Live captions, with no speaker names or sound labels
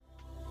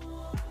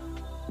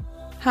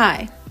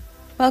Hi,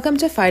 welcome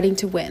to Fighting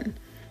to Win,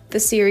 the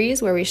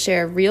series where we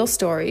share real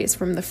stories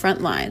from the front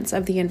lines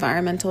of the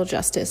environmental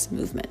justice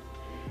movement.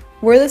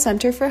 We're the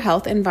Center for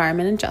Health,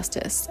 Environment, and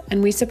Justice,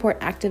 and we support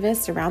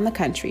activists around the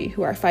country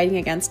who are fighting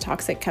against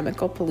toxic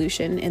chemical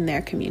pollution in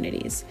their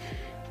communities.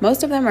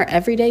 Most of them are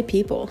everyday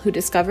people who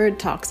discovered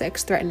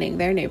toxics threatening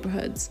their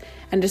neighborhoods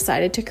and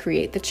decided to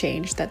create the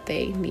change that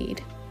they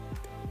need.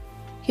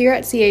 Here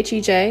at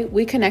CHEJ,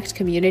 we connect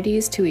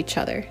communities to each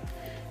other.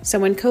 So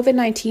when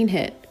COVID-19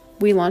 hit,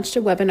 we launched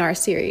a webinar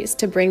series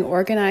to bring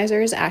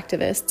organizers,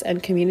 activists,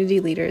 and community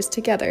leaders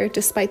together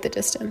despite the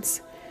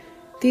distance.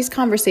 These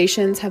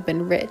conversations have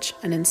been rich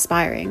and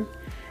inspiring,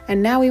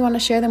 and now we want to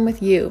share them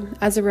with you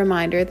as a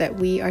reminder that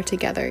we are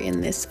together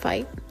in this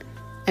fight.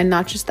 And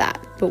not just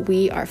that, but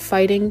we are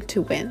fighting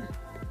to win.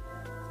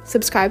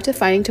 Subscribe to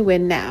Fighting to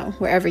Win now,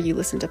 wherever you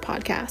listen to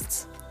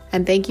podcasts.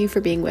 And thank you for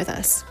being with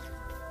us.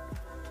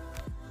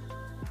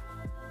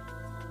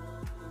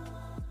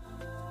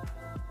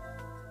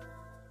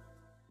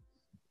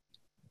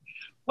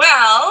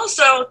 Well,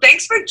 so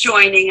thanks for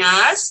joining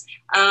us.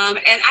 And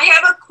I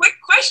have a quick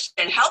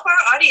question. Help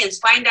our audience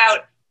find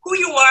out who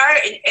you are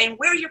and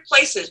where your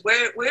place is.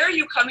 Where are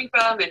you coming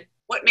from and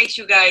what makes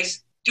you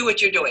guys do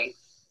what you're doing?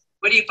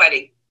 What are you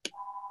fighting?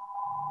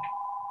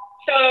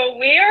 So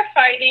we are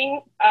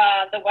fighting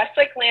the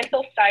Westlake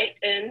landfill site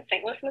in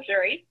St. Louis,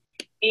 Missouri.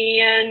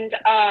 And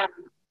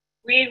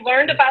we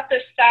learned about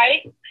this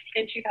site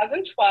in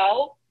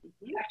 2012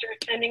 after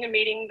attending a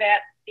meeting that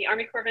the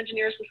Army Corps of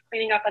Engineers was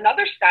cleaning up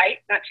another site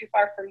not too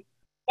far from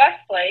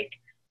Westlake,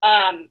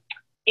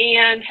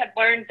 and had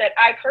learned that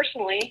I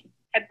personally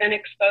had been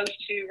exposed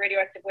to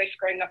radioactive waste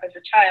growing up as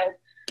a child.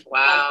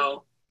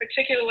 Wow.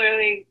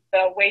 Particularly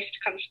the waste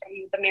comes from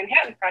the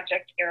Manhattan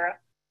Project era.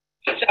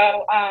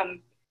 So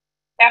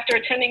after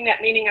attending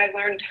that meeting, I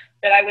learned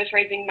that I was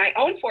raising my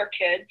own 4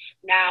 kids,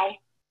 now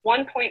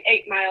 1.8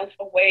 miles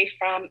away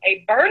from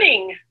a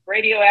burning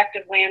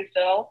radioactive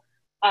landfill.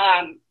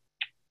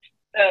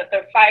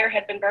 The fire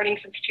had been burning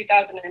since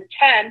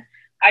 2010.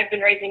 I've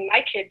been raising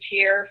my kids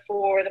here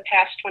for the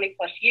past 20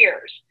 plus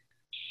years.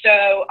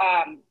 So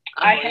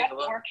I have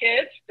 4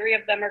 kids. 3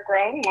 of them are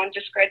grown. 1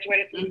 just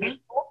graduated from high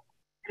school.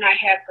 And I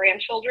have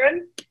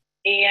grandchildren.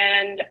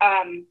 And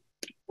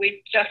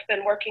we've just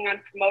been working on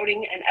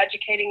promoting and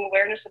educating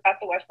awareness about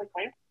the Westlake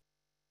plant.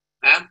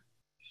 Yeah.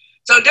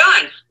 So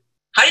Dawn,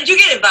 how did you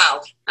get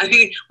involved? I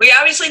mean, we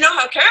obviously know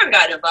how Karen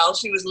got involved.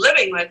 She was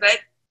living with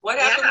it. What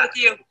happened with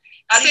you?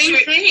 Same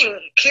thing.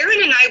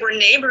 Karen and I were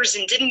neighbors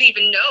and didn't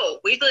even know.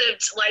 We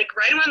lived like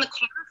right around the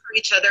corner from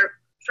each other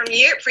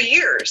for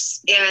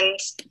years. And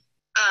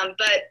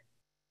but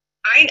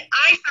I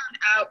found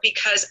out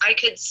because I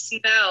could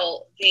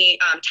smell the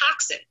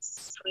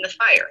toxins from the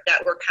fire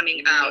that were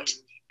coming out.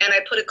 And I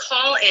put a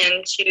call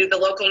in to the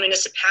local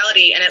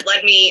municipality, and it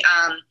led me,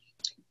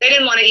 they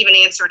didn't want to even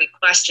answer any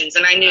questions.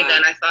 And I knew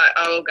then, I thought,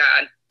 oh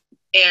God.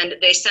 And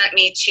they sent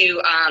me to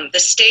the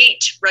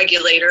state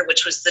regulator,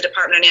 which was the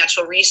Department of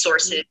Natural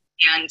Resources.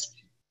 And,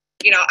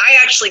 you know, I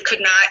actually could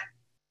not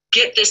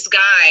get this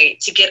guy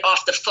to get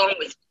off the phone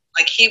with me.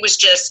 Like, he was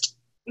just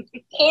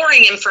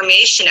pouring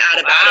information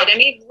out about it.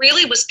 And he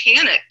really was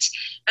panicked.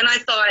 And I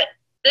thought,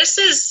 this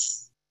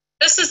is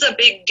a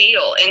big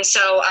deal. And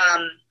so,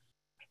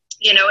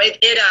 you know,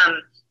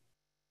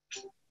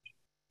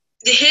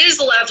 his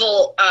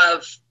level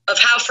of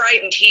how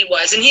frightened he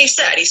was. And he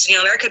said, you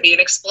know, there could be an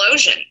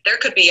explosion. There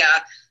could be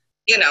a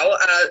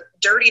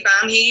dirty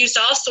bomb. He used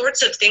all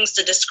sorts of things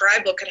to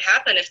describe what could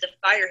happen if the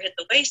fire hit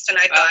the waste. And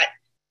I thought,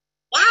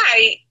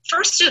 why,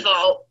 first of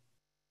all,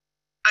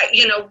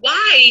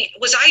 why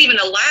was I even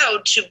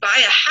allowed to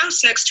buy a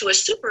house next to a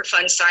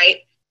Superfund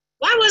site?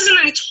 Why wasn't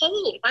I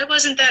told? Why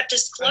wasn't that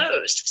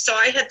disclosed? So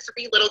I had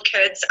 3 little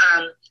kids.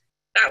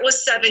 That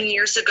was 7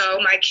 years ago.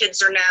 My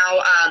kids are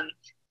now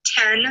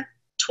 10,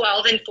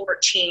 12, and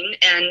 14.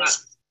 And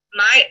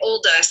my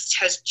oldest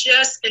has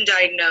just been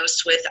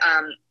diagnosed with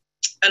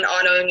an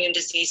autoimmune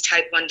disease,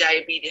 type 1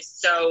 diabetes.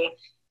 So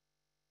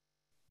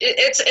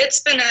it's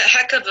been a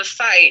heck of a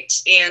fight.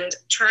 And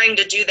trying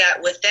to do that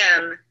with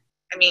them,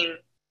 I mean,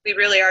 we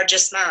really are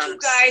just moms. You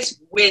guys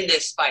win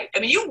this fight.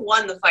 I mean, you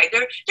won the fight.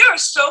 There are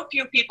so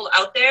few people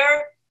out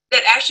there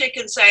that actually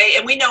can say,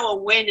 and we know a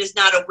win is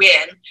not a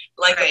win,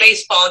 like a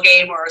baseball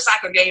game or a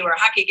soccer game or a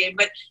hockey game,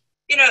 but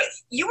you know,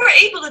 you were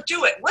able to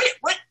do it.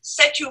 What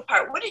set you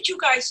apart? What did you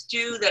guys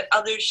do that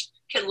others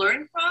can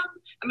learn from?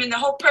 I mean, the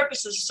whole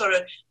purpose is sort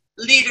of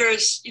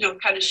leaders, you know,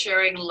 kind of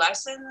sharing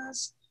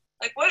lessons.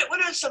 Like, what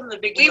are some of the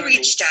big learnings? We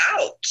reached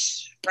out,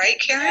 right,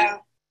 Karen?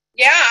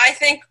 Yeah, I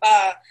think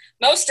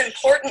most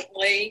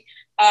importantly,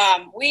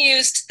 we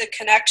used the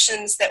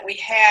connections that we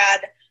had,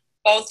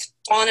 both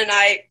Dawn and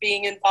I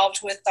being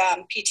involved with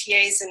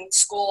PTAs in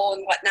school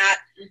and whatnot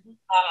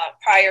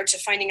prior to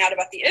finding out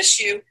about the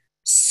issue.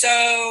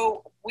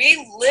 So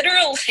we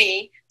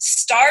literally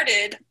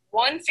started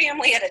one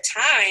family at a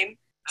time,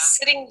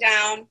 sitting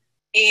down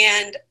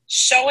and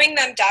showing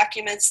them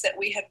documents that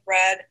we had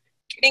read,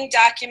 getting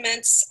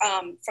documents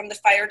from the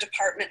fire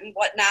department and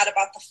whatnot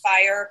about the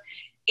fire.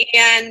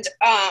 And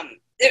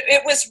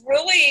it was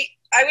really,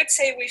 I would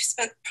say we've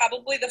spent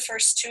probably the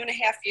first 2.5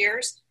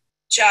 years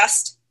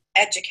just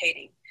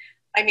educating.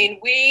 I mean,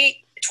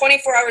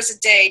 24 hours a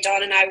day,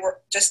 Dawn and I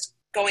were just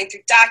going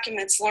through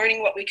documents,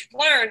 learning what we could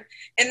learn,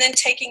 and then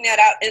taking that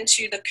out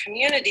into the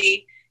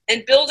community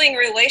and building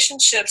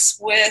relationships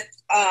with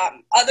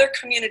other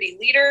community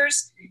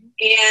leaders.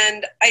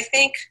 And I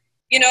think,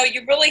 you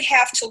really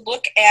have to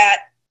look at,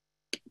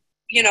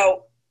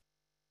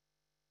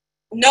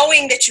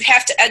 knowing that you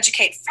have to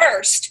educate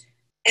first,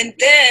 and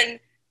then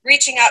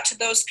reaching out to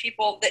those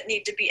people that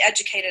need to be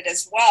educated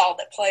as well,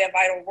 that play a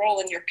vital role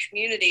in your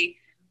community,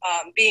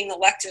 being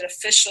elected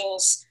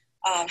officials,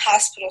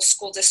 hospital,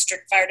 school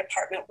district, fire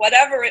department,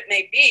 whatever it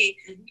may be.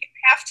 You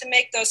have to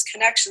make those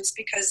connections,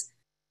 because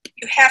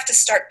you have to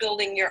start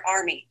building your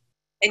army,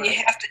 and you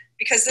have to,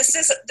 because this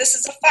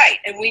is a fight,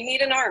 and we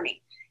need an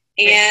army.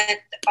 And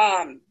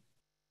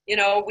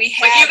we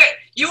have. But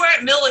you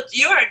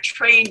aren't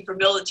trained for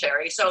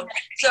military, so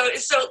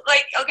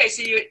like, okay,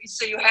 so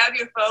you have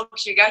your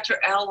folks, you got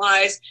your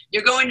allies,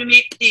 you're going to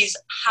meet these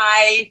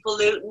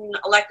highfalutin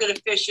elected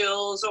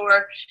officials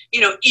or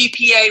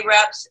EPA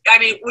reps. I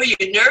mean, were you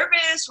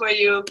nervous? Were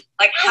you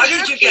like, how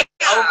did you get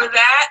over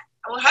that?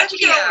 Well, how did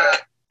you get over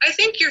it? I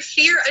think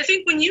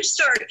when you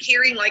start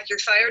hearing like your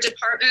fire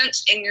department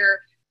and your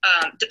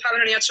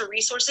Department of Natural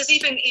Resources,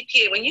 even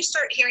EPA, when you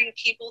start hearing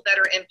people that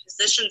are in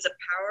positions of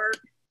power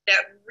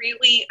that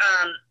really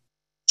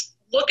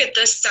look at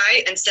this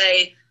site and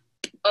say,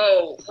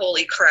 oh,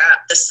 holy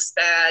crap, this is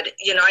bad.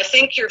 I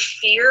think your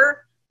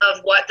fear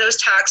of what those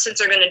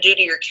toxins are going to do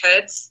to your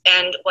kids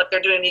and what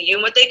they're doing to you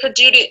and what they could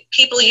do to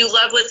people you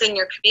love within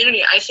your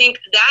community, I think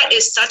that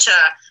is such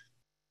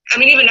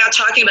even now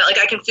talking about, like,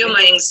 I can feel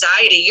my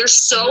anxiety. You're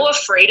so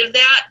afraid of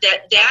that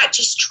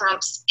just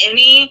trumps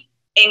any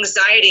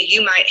anxiety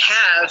you might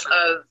have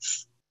of,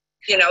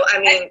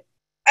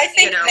 I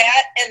think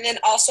that, and then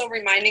also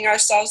reminding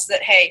ourselves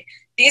that, hey,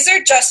 these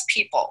are just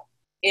people.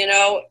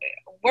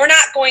 We're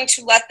not going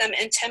to let them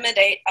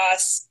intimidate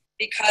us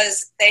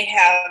because they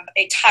have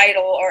a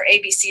title or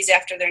ABCs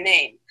after their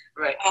name.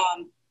 Right.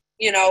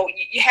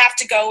 You have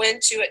to go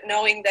into it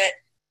knowing that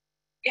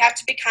you have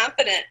to be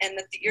confident, and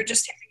that you're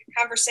just having a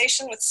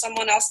conversation with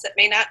someone else that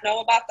may not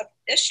know about the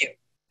issue.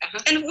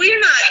 And we're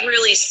not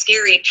really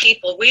scary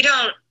people. We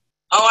don't.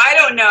 Oh, I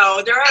don't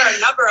know. There are a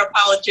number of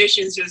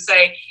politicians who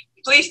say,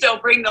 please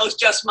don't bring those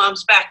just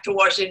moms back to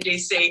Washington,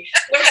 D.C.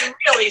 They're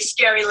really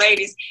scary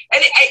ladies.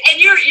 And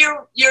you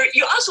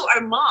also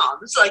are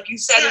moms, like you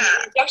said in the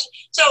introduction.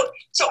 So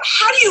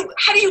how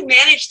do you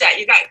manage that?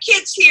 You got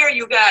kids here,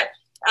 you got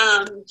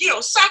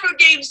soccer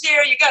games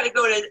there, you got to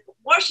go to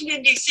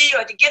Washington, D.C., you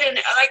have to get in.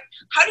 Like,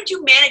 how did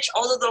you manage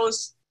all of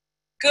those?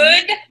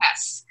 Good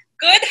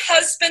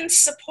husband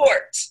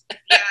support.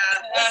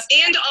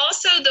 And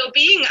also, though,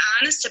 being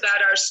honest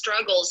about our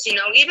struggles.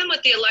 Even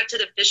with the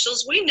elected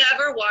officials, we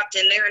never walked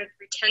in there and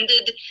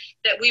pretended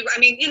that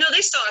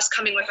they saw us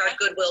coming with our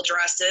Goodwill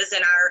dresses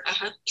and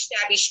our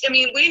shabby.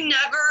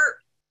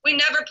 We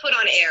never put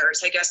on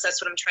airs. I guess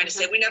that's what I'm trying to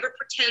say. We never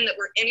pretend that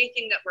we're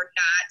anything that we're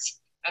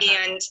not.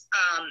 And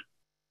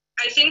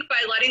I think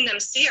by letting them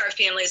see our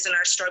families and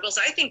our struggles,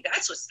 I think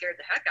that's what scared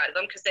the heck out of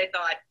them, because they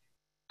thought,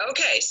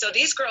 okay, so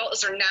these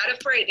girls are not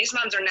afraid. These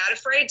moms are not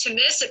afraid to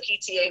miss a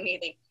PTA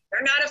meeting.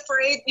 They're not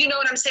afraid. You know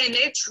what I'm saying?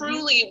 They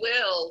truly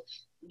will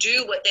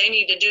do what they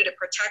need to do to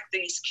protect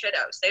these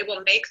kiddos. They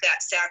will make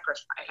that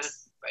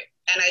sacrifice. Right.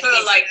 And I sort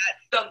think of like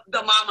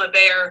the mama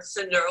bear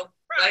syndrome.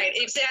 Right,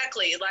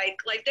 exactly.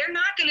 Like they're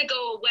not going to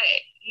go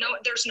away. No,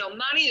 there's no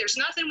money. There's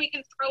nothing we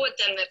can throw at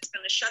them that's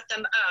going to shut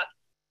them up.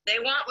 They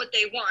want what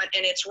they want,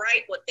 and it's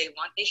right what they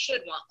want. They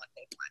should want what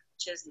they want,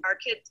 which is our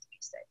kids to be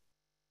safe.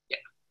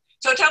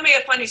 So tell me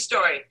a funny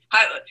story.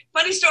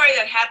 Funny story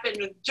that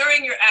happened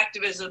during your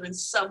activism in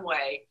some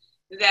way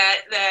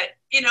that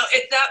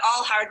it's not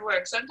all hard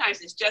work. Sometimes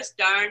it's just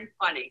darn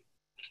funny.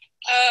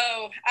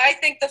 Oh, I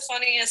think the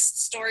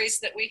funniest stories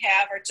that we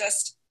have are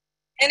just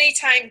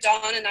anytime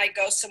Dawn and I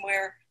go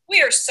somewhere,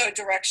 we are so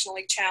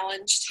directionally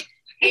challenged.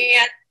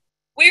 And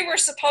we were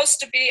supposed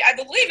to be, I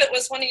believe it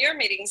was one of your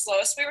meetings,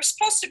 Lois, we were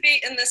supposed to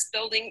be in this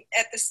building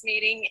at this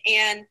meeting,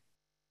 and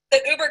the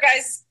Uber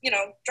guys,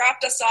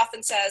 dropped us off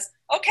and says,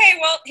 okay,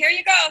 well, here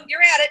you go,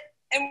 you're at it.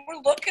 And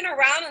we're looking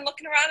around and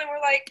we're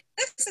like,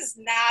 this is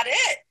not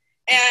it.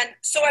 And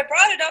so I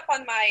brought it up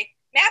on my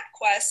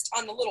MapQuest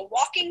on the little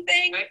walking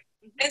thing. Right.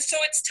 And so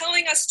it's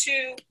telling us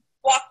to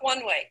walk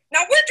one way.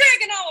 Now we're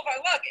dragging all of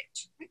our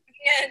luggage.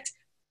 And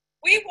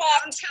we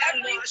walked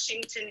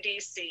Washington,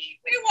 D.C.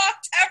 We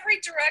walked every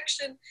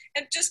direction,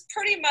 and just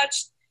pretty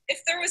much,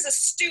 if there was a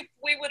stoop,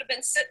 we would have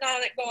been sitting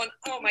on it going,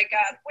 oh my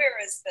God,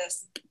 where is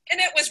this? And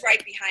it was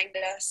right behind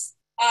us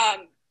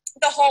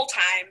the whole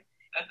time.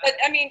 But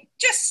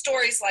just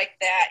stories like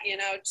that,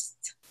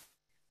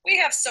 we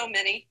have so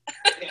many.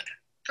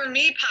 For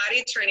me,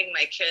 potty training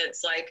my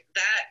kids, like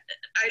that,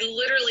 I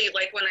literally,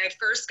 like when I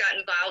first got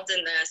involved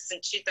in this in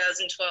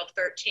 2012,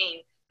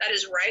 13, that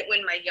is right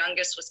when my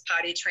youngest was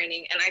potty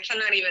training. And I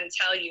cannot even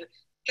tell you,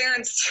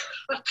 Karen's,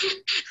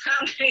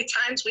 how many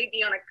times we'd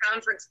be on a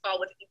conference call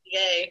with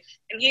EPA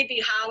and he'd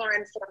be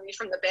hollering for me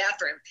from the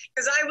bathroom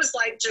because I was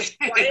like just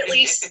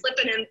quietly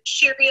slipping in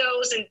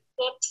Cheerios and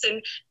books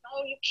and,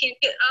 oh, you can't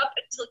get up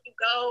until you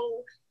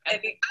go.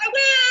 And I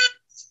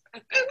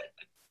went,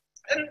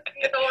 and,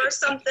 or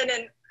something.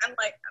 And I'm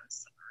like, I'm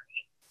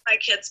sorry, my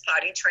kid's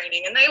potty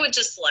training. And they would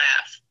just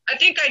laugh. I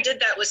think I did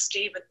that with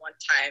Stephen one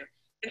time.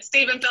 And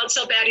Stephen felt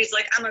so bad. He's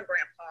like, I'm a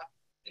grandpa.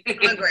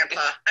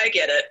 I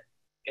get it.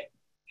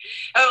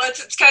 Oh,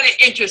 it's kind of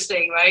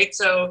interesting, right?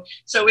 So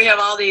we have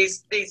all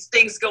these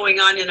things going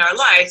on in our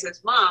lives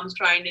as moms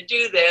trying to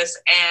do this.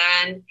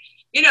 And,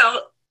 you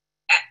know,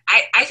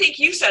 I think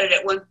you said it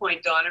at one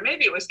point, Dawn, or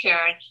maybe it was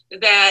Karen,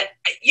 that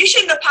you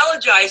shouldn't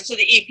apologize to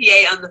the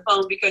EPA on the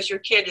phone because your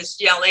kid is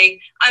yelling,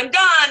 I'm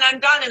done,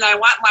 and I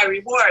want my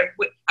reward.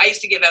 I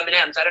used to give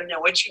M&Ms. I don't know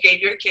what you gave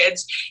your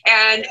kids.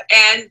 And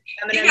M&Ms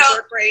you know,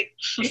 were great.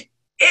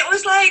 It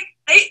was like,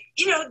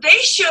 they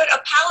should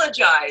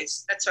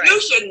apologize. That's right.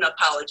 You shouldn't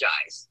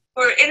apologize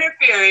for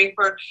interfering,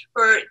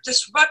 for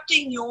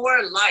disrupting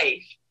your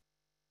life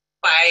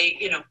by,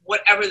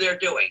 whatever they're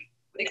doing.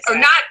 Exactly.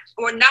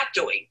 or not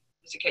doing,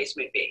 as the case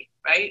may be,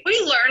 right? We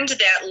learned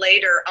that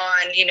later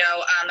on,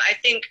 I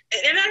think,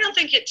 and I don't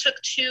think it took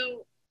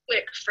too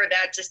quick for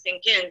that to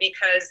sink in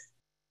because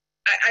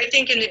I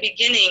think in the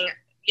beginning,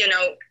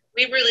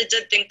 we really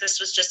did think this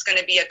was just going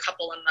to be a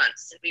couple of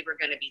months and we were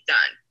going to be done.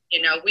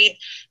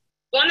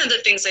 One of the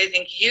things I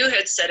think you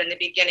had said in the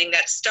beginning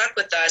that stuck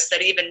with us,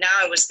 that even now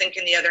I was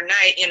thinking the other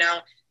night,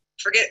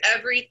 forget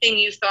everything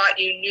you thought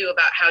you knew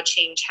about how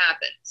change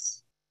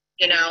happens,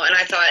 and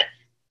I thought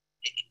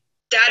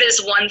that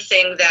is one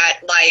thing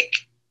that,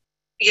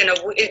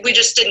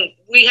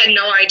 we had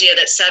no idea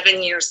that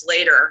 7 years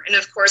later, and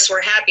of course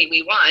we're happy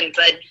we won,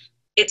 but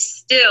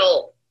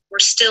we're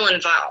still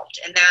involved,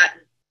 and that,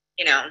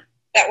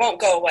 that won't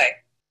go away.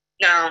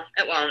 No,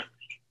 it won't.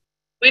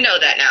 We know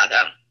that now,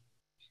 though.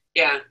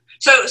 Yeah.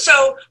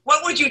 So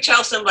what would you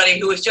tell somebody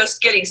who was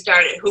just getting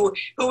started, who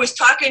was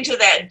talking to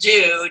that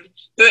dude,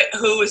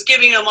 who was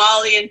giving them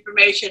all the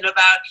information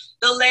about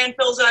the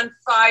landfill's on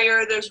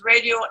fire, there's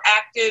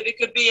radioactive, it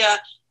could be a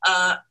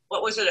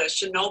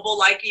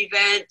Chernobyl-like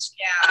event,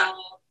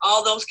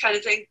 all those kind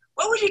of things.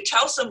 What would you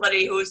tell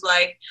somebody who is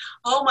like,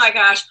 oh my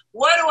gosh,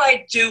 what do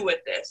I do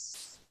with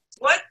this?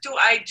 What do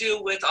I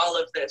do with all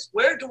of this?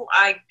 Where do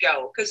I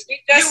go? Because you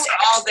were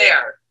all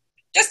there.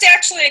 Just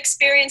actually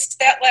experienced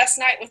that last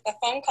night with the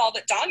phone call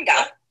that Dawn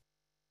got.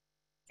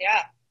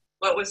 Yeah.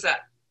 What was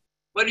that?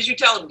 What did you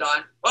tell them,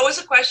 Dawn? What was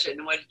the question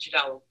and what did you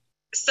tell them?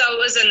 So it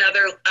was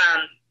another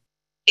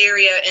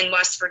area in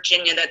West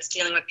Virginia that's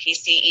dealing with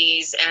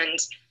PCEs. And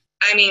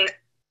I mean,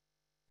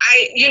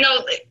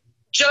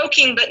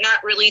 joking, but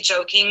not really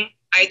joking,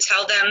 I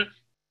tell them,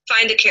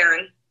 find a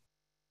Karen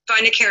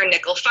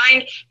Nickel,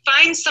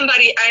 find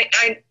somebody,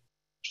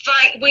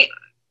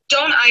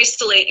 don't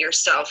isolate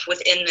yourself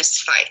within this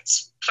fight.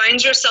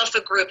 Find yourself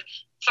a group.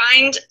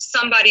 Find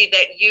somebody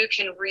that you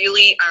can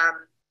really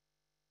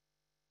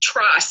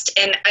trust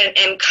and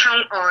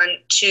count on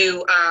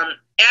to,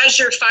 as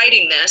you're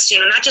fighting this,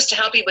 not just to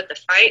help you with the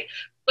fight,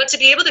 but to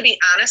be able to be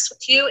honest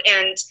with you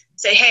and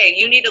say, hey,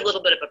 you need a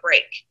little bit of a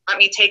break. Let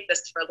me take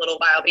this for a little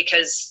while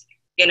because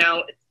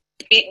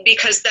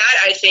because that,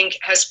 I think,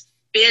 has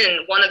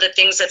been one of the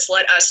things that's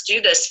let us do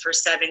this for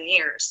 7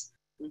 years.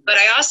 But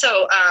I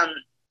also,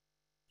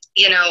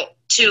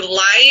 to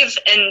live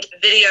and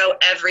video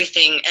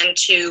everything and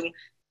to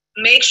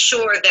make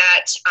sure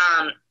that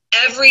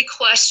every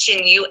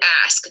question you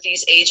ask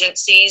these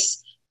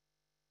agencies,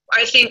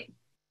 I think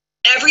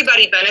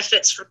everybody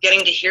benefits from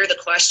getting to hear the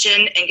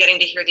question and getting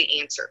to hear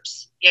the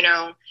answers,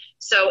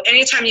 So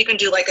anytime you can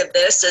do like a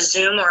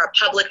Zoom or a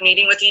public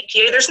meeting with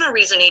EPA, there's no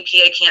reason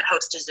EPA can't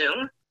host a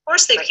Zoom. Of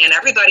course they can.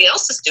 Everybody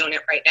else is doing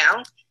it right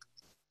now.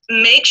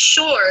 Make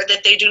sure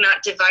that they do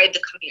not divide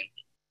the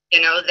community,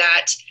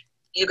 that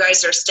you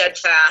guys are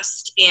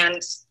steadfast.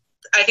 And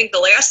I think the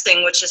last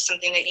thing, which is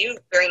something that you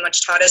very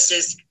much taught us,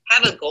 is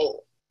have a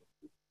goal.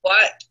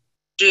 What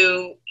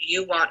do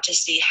you want to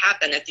see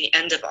happen at the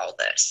end of all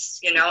this?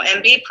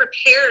 And be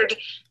prepared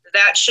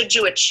that should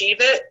you achieve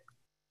it,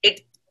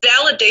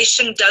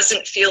 validation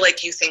doesn't feel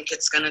like you think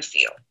it's going to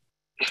feel.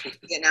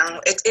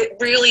 It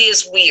really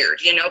is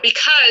weird,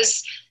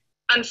 because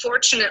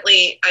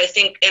unfortunately, I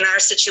think in our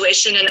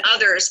situation and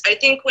others, I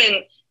think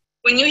when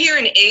you hear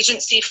an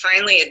agency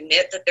finally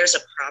admit that there's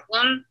a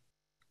problem,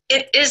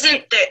 it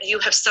isn't that you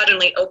have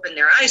suddenly opened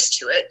their eyes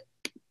to it.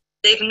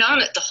 They've known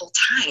it the whole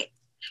time.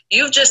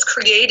 You've just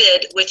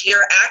created with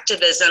your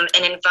activism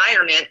an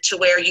environment to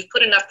where you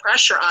put enough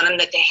pressure on them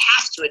that they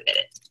have to admit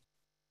it.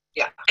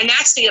 Yeah. And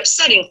that's the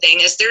upsetting thing,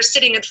 is they're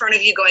sitting in front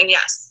of you going,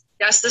 yes,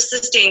 this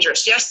is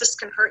dangerous. Yes, this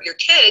can hurt your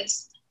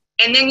kids.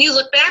 And then you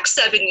look back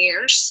 7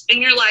 years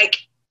and you're like,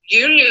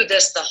 you knew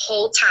this the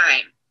whole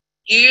time.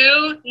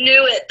 You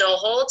knew it the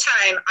whole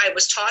time. I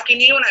was talking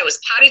to you and I was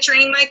potty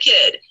training my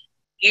kid.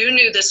 You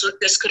knew this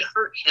could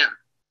hurt him.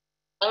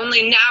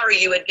 Only now are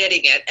you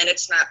admitting it, and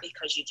it's not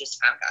because you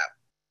just found out.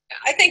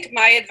 I think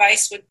my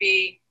advice would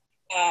be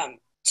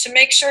to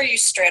make sure you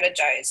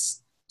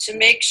strategize, to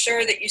make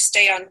sure that you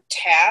stay on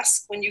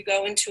task when you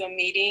go into a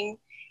meeting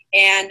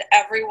and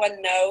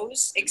everyone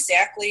knows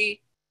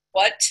exactly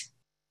what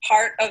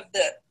part of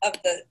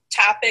the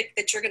topic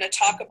that you're going to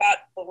talk about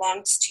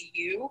belongs to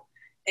you,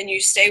 and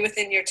you stay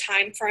within your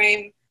time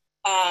frame,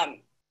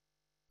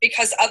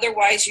 because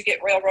otherwise you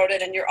get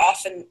railroaded and you're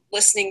often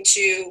listening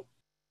to,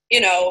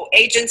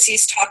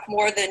 agencies talk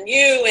more than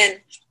you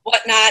and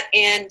whatnot.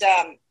 And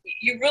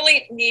you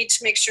really need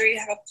to make sure you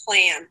have a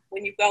plan.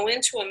 When you go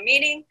into a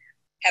meeting,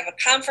 have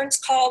a conference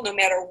call, no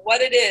matter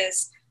what it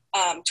is,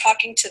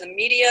 talking to the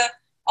media,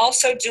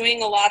 also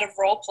doing a lot of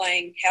role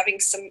playing, having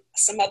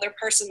some other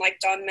person, like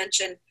Dawn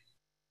mentioned,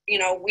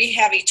 we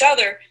have each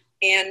other,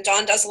 and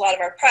Dawn does a lot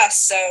of our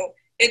press. So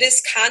it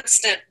is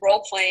constant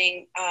role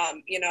playing,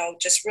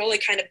 just really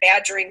kind of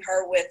badgering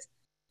her with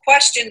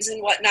questions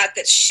and whatnot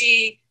that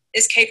she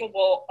is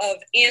capable of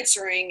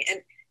answering,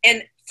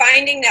 and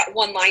finding that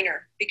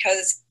one-liner,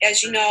 because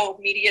as you know,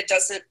 media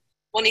doesn't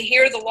want to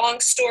hear the long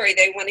story.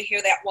 They want to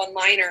hear that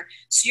one-liner.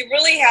 So you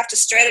really have to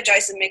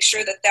strategize and make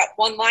sure that that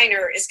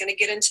one-liner is going to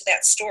get into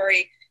that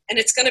story, and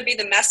it's going to be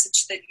the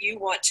message that you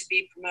want to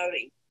be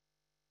promoting.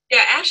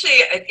 Yeah,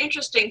 actually, an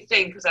interesting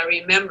thing, because I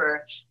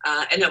remember,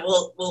 and then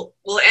we'll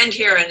end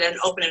here and then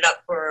open it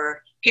up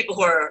for people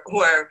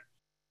who are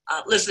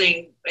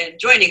listening and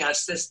joining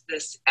us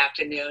this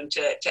afternoon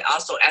to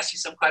also ask you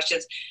some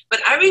questions.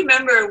 But I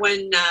remember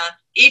when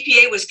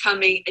EPA was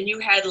coming, and you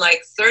had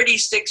like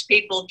 36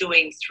 people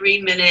doing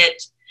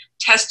 3-minute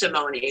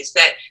testimonies.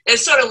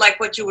 That's sort of like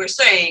what you were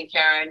saying,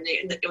 Karen.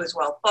 It was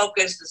well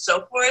focused and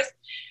so forth.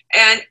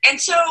 And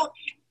so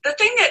the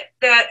thing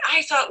that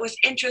I thought was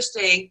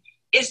interesting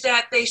is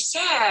that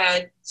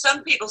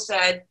some people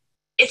said,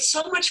 it's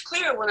so much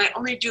clearer when I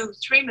only do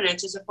 3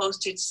 minutes as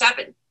opposed to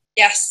 7.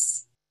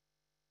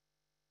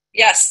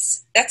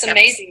 Yes, that's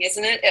amazing,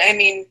 isn't it? I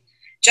mean,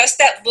 just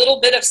that little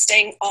bit of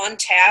staying on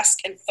task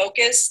and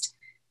focused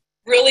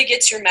really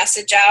gets your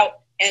message out,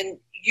 and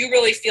you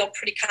really feel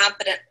pretty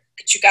confident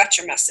that you got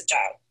your message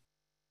out.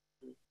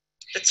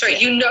 That's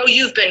right.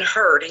 You've been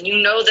heard, and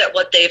you know that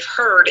what they've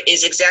heard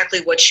is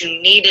exactly what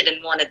you needed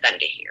and wanted them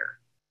to hear.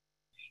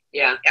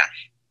 Yeah,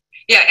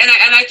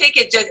 and I think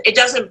it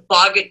doesn't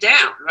bog it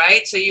down,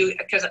 right? So your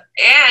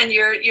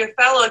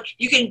fellow,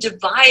 you can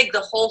divide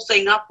the whole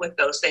thing up with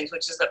those things,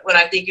 which is what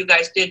I think you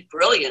guys did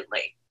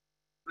brilliantly,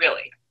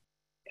 really.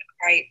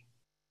 Right.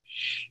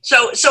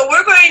 So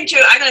I'm going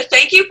to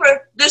thank you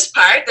for this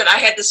part, that I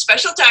had this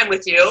special time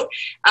with you,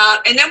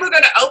 and then we're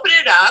going to open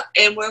it up,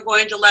 and we're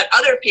going to let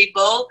other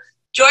people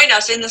join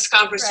us in this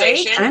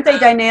conversation. Right. Aren't they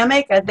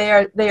dynamic?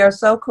 They are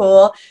so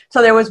cool.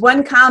 So there was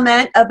one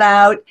comment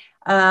about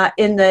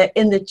in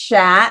the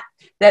chat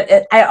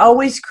that I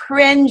always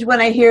cringe when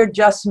I hear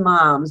just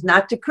moms,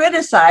 not to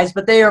criticize,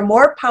 but they are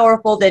more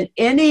powerful than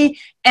any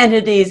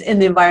entities in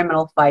the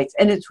environmental fights.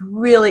 And it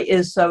really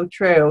is so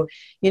true.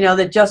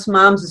 That just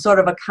moms is sort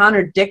of a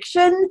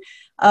contradiction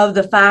of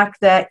the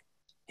fact that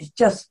it's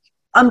just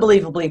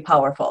unbelievably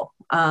powerful.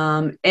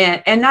 And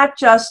not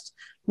just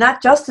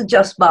the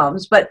just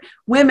moms, but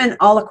women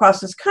all across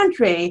this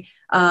country.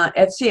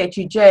 At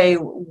CHEJ,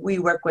 we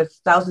work with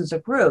thousands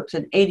of groups,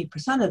 and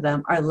 80% of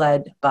them are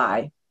led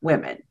by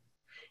women.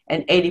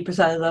 And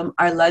 80% of them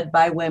are led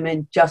by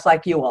women just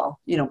like you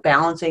all,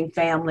 balancing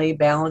family,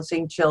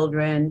 balancing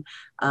children,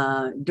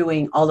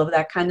 doing all of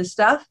that kind of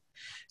stuff.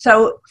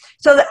 So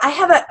I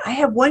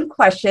have one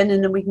question,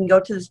 and then we can go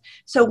to this.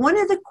 So one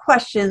of the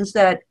questions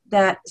that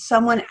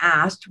someone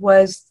asked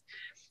was,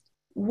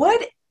 when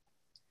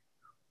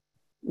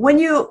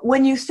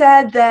you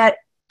said that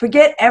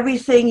forget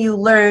everything you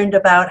learned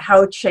about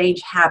how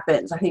change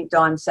happens. I think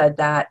Dawn said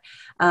that.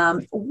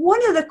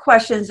 One of the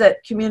questions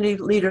that community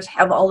leaders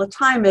have all the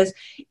time is,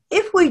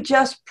 if we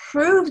just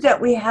prove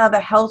that we have a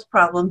health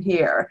problem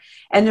here,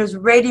 and there's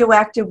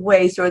radioactive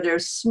waste or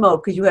there's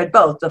smoke, because you had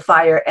both the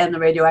fire and the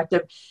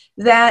radioactive,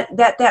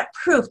 that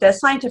proof, that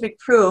scientific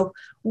proof,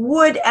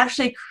 would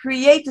actually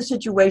create the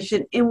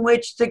situation in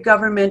which the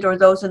government or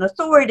those in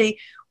authority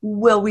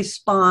will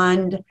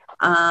respond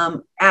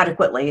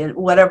adequately, and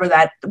whatever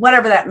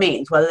that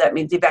means, whether that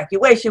means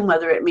evacuation,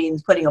 whether it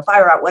means putting a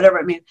fire out, whatever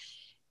it means.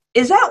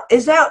 Is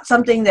that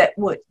something that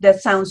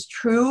sounds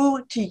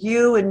true to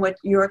you, and what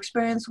your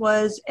experience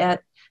was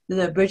at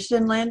the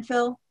Bridgeton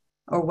landfill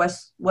or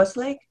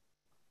Westlake?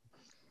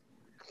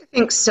 I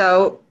think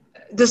so.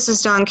 This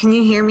is Dawn. Can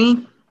you hear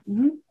me?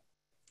 Mm-hmm.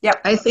 Yeah.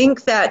 I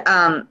think that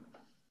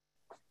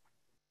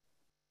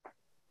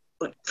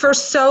for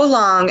so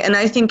long, and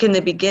I think in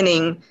the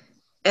beginning,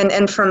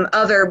 and from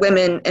other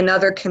women in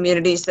other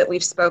communities that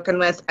we've spoken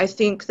with, I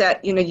think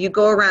that, you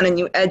go around and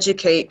you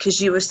educate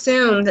because you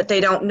assume that they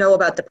don't know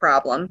about the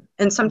problem,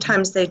 and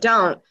sometimes they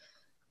don't.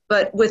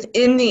 But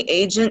within the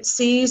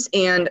agencies,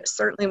 and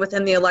certainly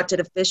within the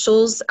elected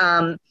officials,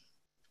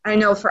 I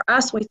know for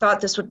us, we thought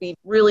this would be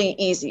really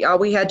easy. All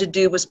we had to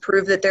do was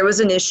prove that there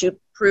was an issue,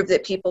 prove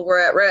that people were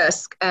at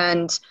risk,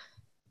 and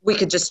we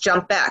could just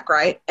jump back,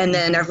 right? And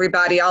then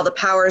everybody, all the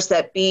powers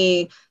that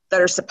be that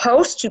are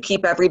supposed to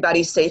keep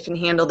everybody safe and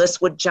handle this,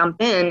 would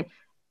jump in.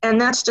 And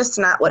that's just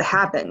not what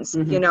happens.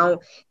 You know,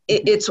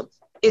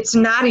 it's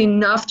not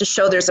enough to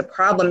show there's a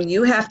problem.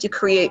 You have to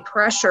create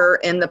pressure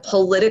and the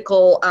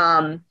political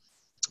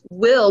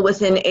will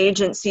within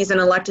agencies and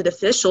elected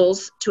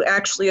officials to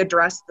actually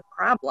address the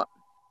problem.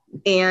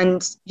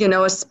 And, you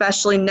know,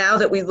 especially now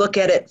that we look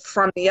at it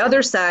from the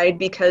other side,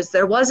 because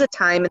there was a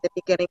time in the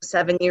beginning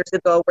 7 years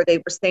ago where they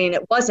were saying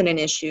it wasn't an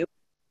issue.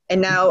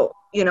 And now,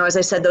 you know, as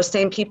I said, those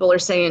same people are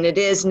saying it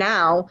is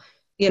now.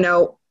 You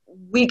know,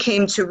 we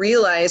came to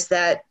realize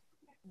that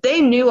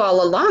they knew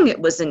all along it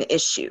was an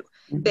issue.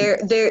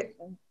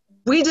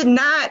 We did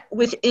not,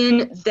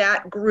 within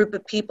that group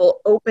of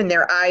people, open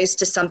their eyes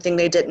to something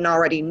they didn't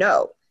already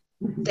know.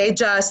 They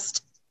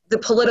just, the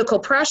political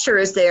pressure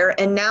is there,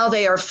 and now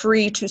they are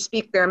free to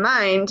speak their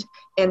mind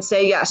and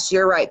say, yes,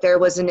 you're right,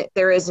 there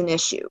is an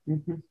issue.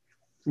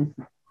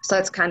 So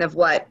that's kind of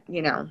what,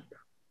 you know.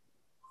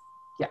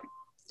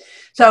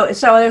 So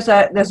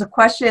there's a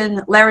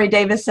question. Larry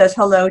Davis says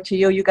hello to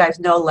you. You guys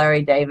know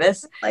Larry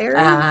Davis. Larry?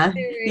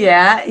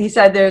 Yeah, he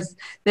said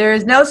there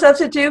is no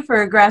substitute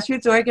for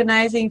grassroots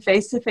organizing,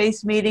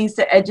 face-to-face meetings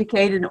to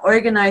educate and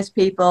organize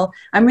people.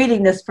 I'm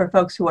reading this for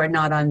folks who are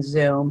not on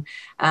Zoom.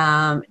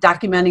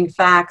 Documenting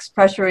facts,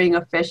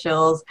 pressuring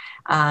officials,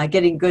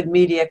 getting good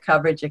media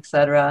coverage,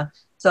 etc.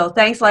 So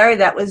thanks, Larry.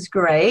 That was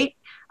great.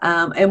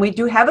 And we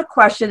do have a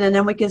question, and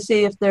then we can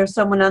see if there's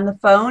someone on the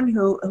phone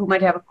who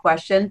might have a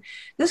question.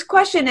 This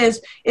question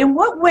is, in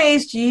what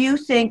ways do you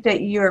think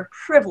that your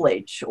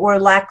privilege or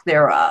lack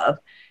thereof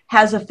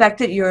has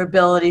affected your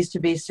abilities to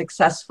be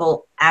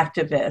successful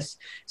activists?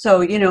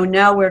 So, you know,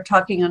 now we're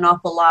talking an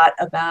awful lot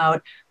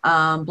about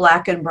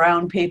Black and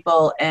brown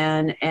people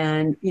and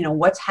you know,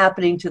 what's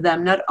happening to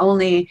them, not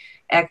only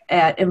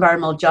at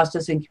environmental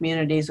justice in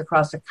communities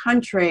across the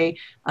country,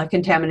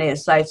 contaminated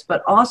sites,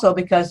 but also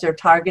because they're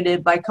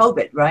targeted by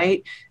COVID,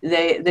 right?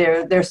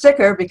 They're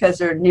sicker because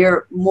they're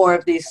near more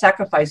of these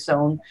sacrifice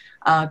zone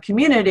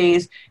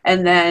communities,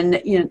 and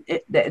then, you know,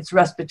 it's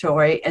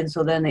respiratory, and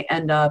so then they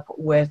end up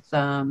with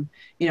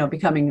you know,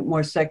 becoming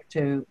more sick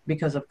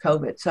because of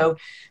COVID. So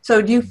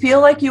do you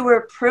feel like you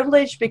were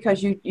privileged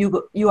because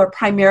you are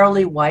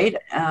primarily white?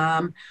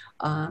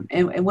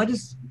 And what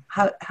is,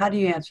 how do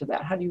you answer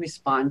that? How do you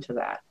respond to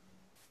that?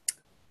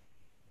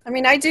 I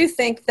mean, I do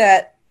think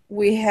that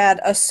we had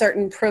a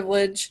certain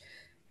privilege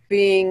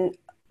being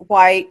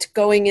white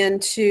going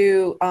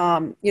into,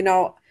 you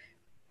know,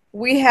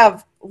 we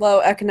have low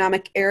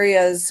economic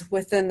areas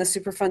within the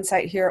Superfund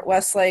site here at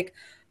Westlake,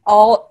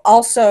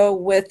 also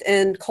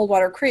within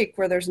Coldwater Creek,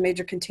 where there's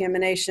major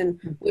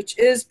contamination, which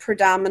is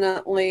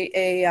predominantly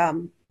a,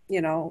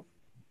 you know,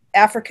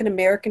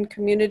 African-American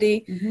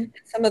community in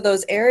some of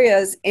those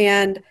areas.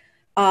 And,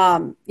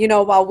 you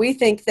know, while we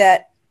think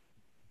that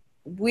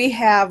we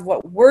have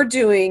what we're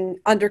doing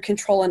under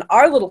control in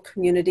our little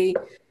community,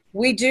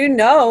 we do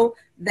know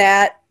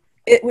that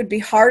it would be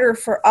harder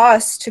for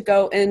us to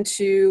go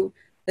into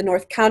the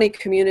North County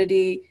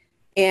community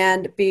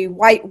and be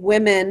white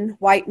women,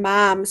 white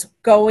moms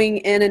going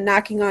in and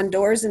knocking on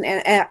doors in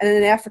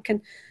an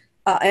African,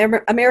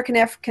 American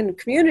African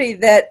community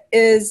that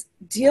is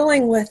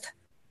dealing with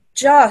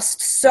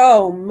just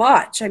so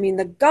much. I mean,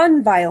 the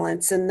gun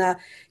violence and the,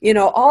 you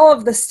know, all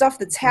of the stuff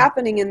that's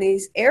happening in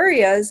these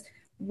areas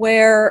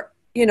where,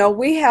 you know,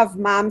 we have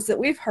moms that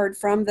we've heard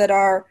from that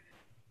are,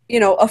 you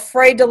know,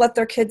 afraid to let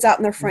their kids out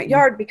in their front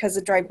yard because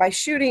of drive-by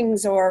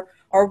shootings or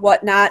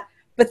whatnot.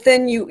 But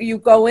then you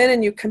go in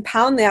and you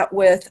compound that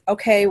with,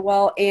 okay,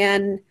 well,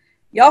 and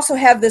you also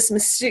have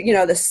this, you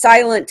know, the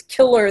silent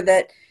killer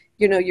that,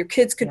 you know, your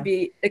kids could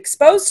be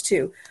exposed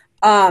to.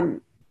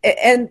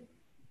 And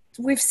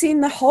we've seen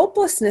the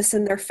hopelessness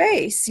in their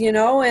face, you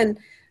know, and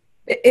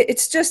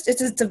it's just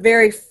a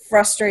very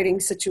frustrating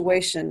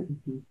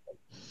situation.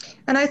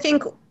 And I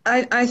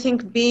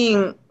think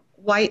being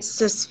white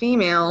cis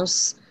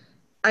females,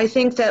 I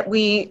think that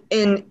we,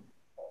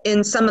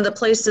 in some of the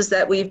places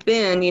that we've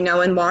been, you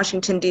know, in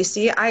Washington,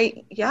 D.C.,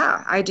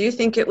 I do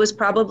think it was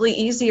probably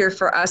easier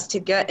for us to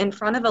get in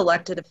front of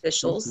elected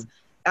officials.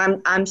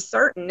 I'm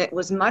certain it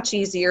was much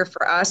easier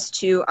for us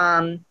to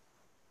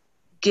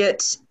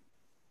get,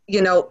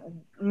 you know,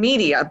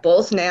 media,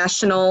 both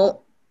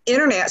national,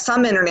 internet,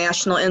 some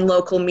international and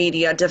local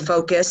media to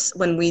focus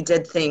when we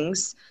did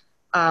things.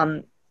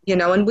 You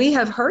know, and we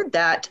have heard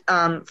that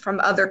from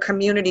other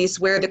communities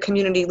where the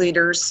community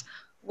leaders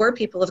were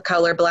people of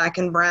color, Black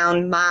and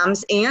brown,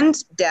 moms and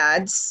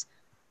dads.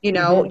 You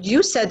know,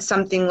 you said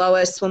something,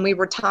 Lois, when we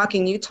were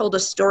talking, you told a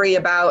story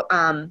about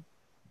an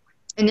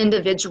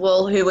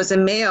individual who was a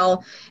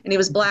male and he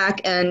was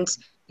Black, and,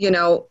 you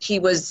know, he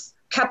was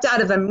kept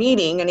out of a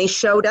meeting and he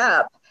showed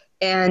up.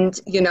 And,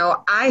 you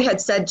know, I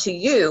had said to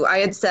you,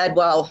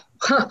 well,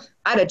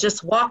 I'd have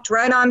just walked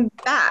right on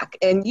back.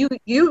 And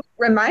you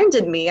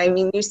reminded me, I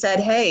mean, you said,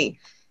 hey,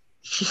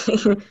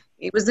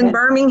 he was in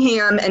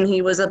Birmingham and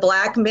he was a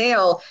Black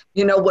male.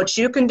 You know, what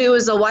you can do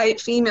as a white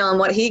female and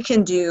what he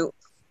can do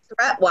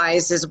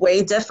threat-wise is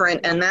way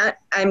different. And that,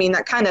 I mean,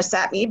 that kind of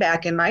sat me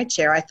back in my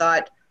chair. I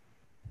thought,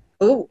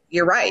 oh,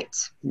 you're right.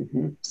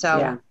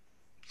 So.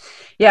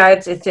 Yeah,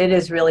 it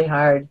is really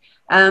hard.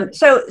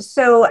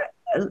 So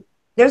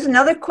there's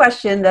another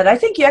question that I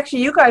think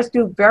you guys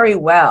do very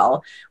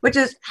well, which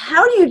is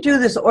how do you do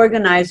this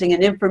organizing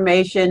and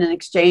information and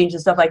exchange and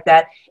stuff like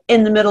that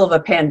in the middle of a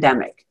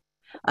pandemic?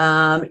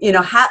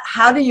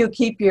 How do you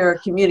keep your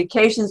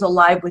communications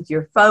alive with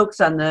your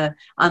folks on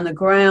the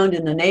ground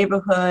in the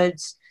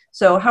neighborhoods?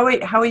 So how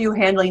are you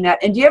handling that?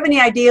 And do you have any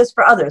ideas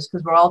for others?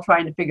 Because we're all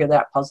trying to figure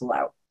that puzzle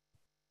out.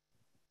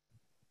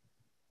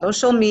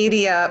 Social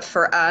media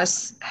for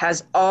us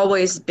has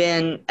always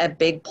been a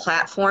big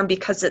platform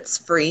because it's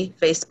free.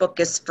 Facebook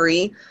is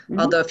free, mm-hmm.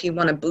 although if you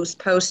want to boost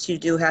posts, you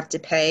do have to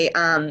pay.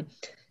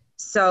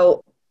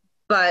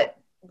 But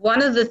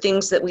one of the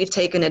things that we've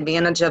taken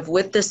advantage of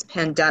with this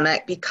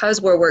pandemic, because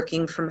we're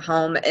working from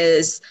home,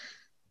 is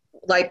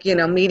like,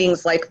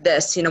 meetings like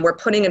this, we're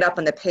putting it up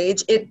on the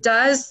page. It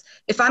does,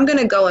 if I'm going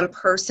to go in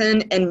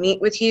person and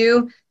meet with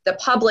you, the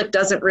public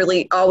doesn't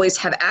really always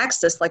have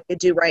access like they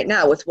do right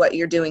now with what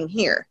you're doing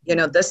here.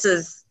 This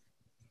is,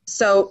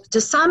 so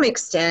to some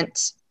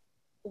extent,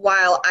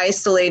 while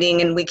isolating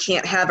and we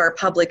can't have our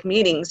public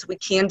meetings, we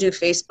can do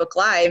Facebook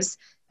Lives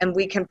and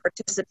we can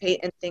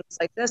participate in things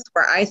like this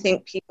where I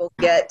think people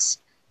get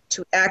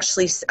to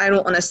actually, I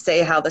don't want to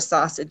say how the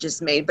sausage is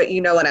made, but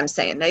you know what I'm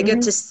saying. They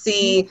get to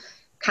see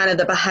kind of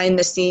the behind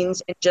the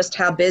scenes and just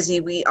how busy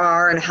we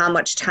are and how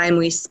much time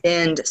we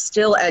spend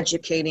still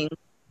educating.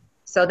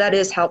 So that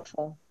is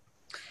helpful.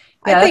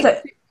 Yeah,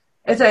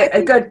 it's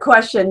a good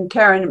question,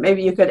 Karen.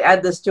 Maybe you could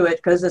add this to it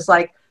because it's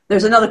like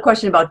there's another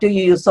question about do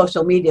you use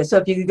social media? So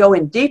if you could go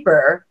in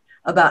deeper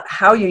about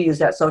how you use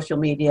that social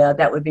media,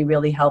 that would be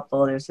really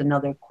helpful. There's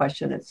another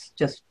question. It's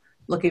just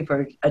looking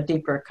for a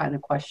deeper kind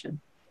of question.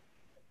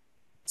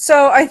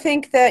 So I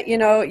think that,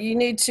 you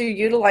need to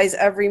utilize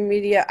every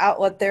media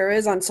outlet there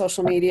is on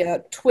social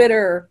media,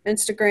 Twitter,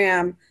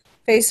 Instagram,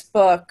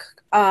 Facebook,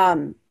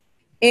 and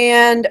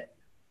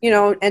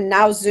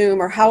now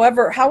Zoom or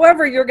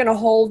however you're going to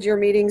hold your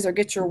meetings or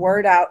get your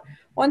word out.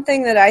 One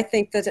thing that I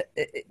think that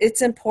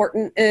it's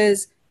important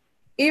is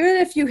even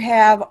if you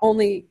have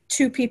only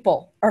 2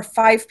 people or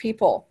 5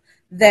 people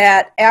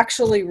that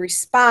actually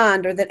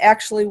respond or that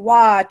actually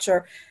watch,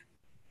 or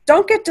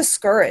don't get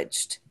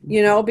discouraged,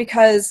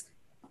 because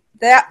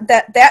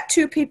that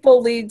 2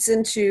 people leads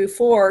into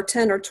 4 or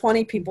 10 or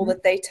 20 people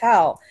that they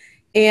tell.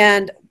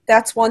 And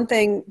that's one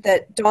thing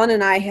that Dawn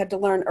and I had to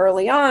learn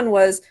early on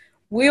was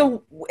we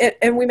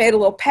made a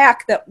little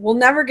pact that we'll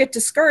never get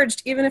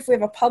discouraged even if we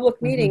have a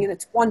public meeting and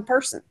it's one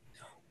person.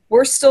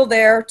 We're still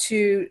there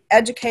to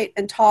educate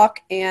and talk,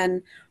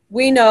 and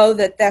we know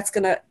that that's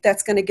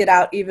gonna get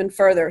out even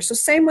further. So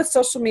same with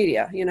social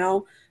media,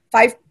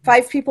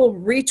 5 people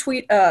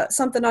retweet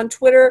something on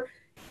Twitter,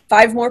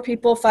 5 more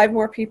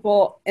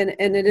people, and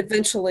it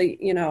eventually,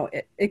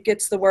 it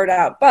gets the word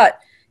out.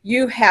 But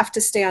you have to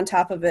stay on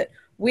top of it.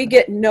 We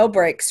get no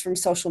breaks from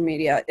social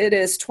media. It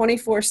is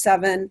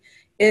 24/7.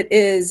 It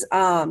is,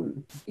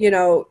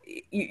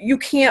 you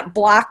can't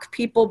block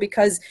people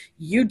because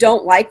you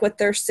don't like what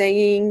they're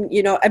saying.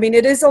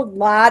 It is a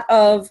lot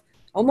of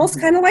almost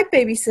kind of like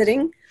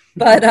babysitting,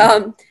 but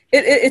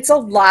it's a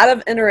lot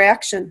of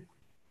interaction.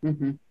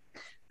 Mm-hmm.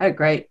 Oh,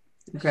 great.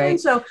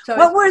 So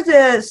what were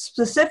the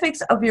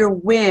specifics of your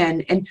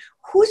win and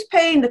who's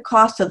paying the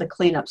cost of the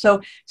cleanup?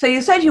 So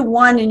you said you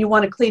won and you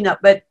want to clean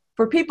up, but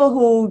for people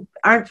who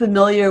aren't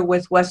familiar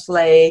with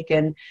Westlake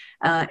and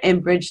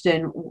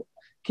Bridgeton,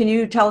 can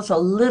you tell us a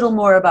little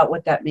more about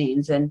what that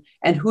means and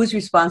who's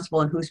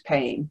responsible and who's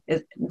paying?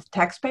 Is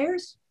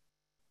taxpayers?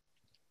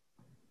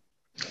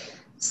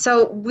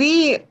 So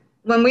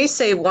when we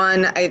say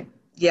one,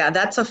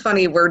 that's a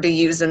funny word to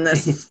use in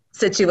this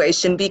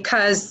situation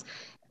because,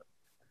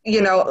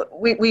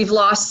 we've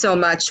lost so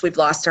much. We've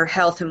lost our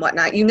health and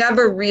whatnot. It's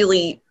never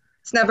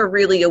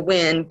really a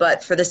win,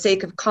 but for the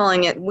sake of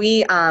calling it,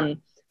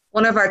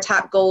 one of our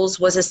top goals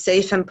was a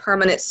safe and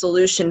permanent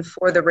solution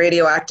for the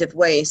radioactive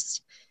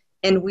waste.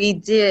 And we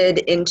did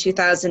in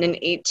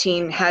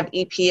 2018 have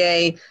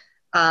EPA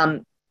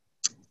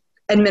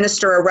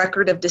administer a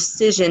record of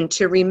decision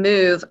to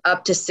remove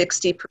up to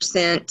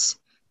 60%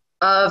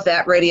 of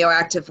that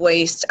radioactive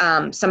waste.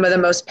 Some of the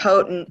most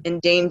potent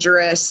and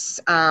dangerous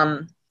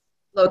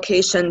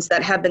locations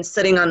that have been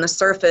sitting on the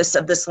surface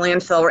of this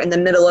landfill or in the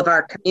middle of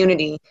our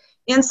community,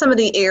 and some of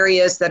the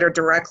areas that are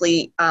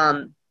directly,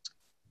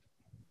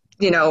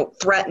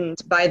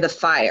 threatened by the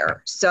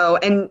fire. So,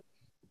 and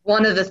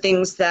one of the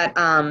things that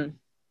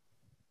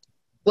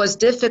was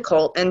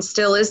difficult and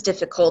still is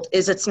difficult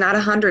is it's not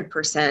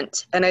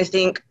 100%. And I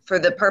think for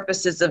the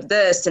purposes of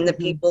this and the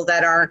people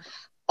that are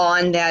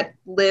on that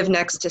live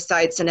next to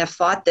sites and have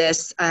fought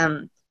this,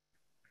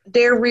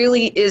 there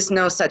really is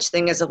no such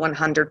thing as a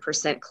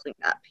 100%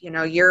 cleanup.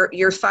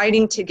 You're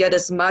fighting to get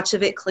as much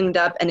of it cleaned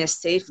up and as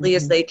safely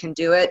as they can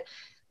do it,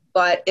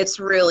 but it's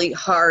really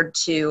hard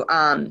to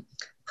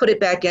put it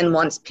back in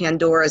once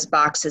Pandora's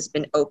box has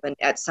been opened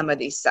at some of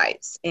these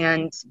sites.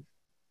 And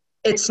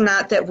it's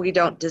not that we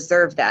don't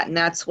deserve that. And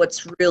that's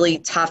what's really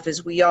tough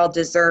is we all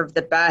deserve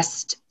the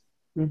best,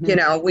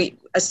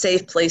 a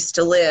safe place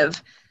to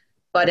live.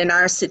 But in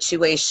our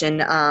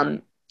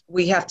situation,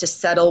 we have to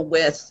settle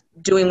with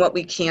doing what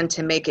we can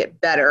to make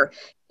it better.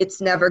 It's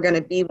never going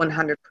to be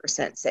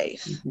 100%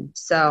 safe. Mm-hmm.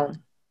 So,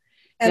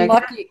 and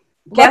Kathy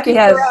lucky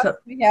has, for us,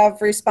 we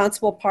have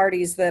responsible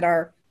parties that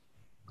are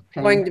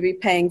okay, going to be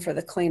paying for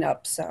the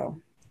cleanup.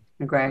 So,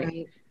 great.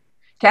 right.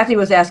 Kathy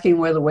was asking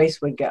where the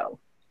waste would go.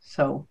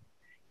 So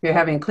if you're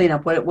having a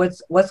cleanup,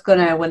 what's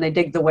gonna, when they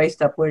dig the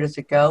waste up, where does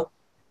it go?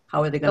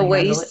 How are they gonna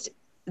handle it?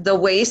 The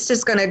waste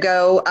is going to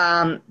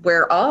go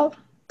where all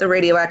the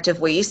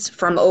radioactive waste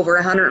from over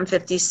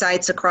 150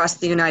 sites across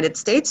the United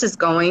States is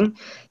going.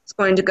 It's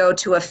going to go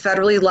to a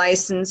federally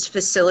licensed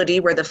facility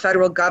where the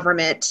federal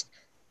government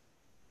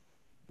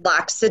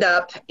locks it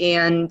up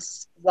and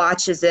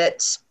watches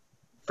it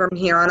from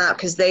here on out,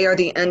 because they are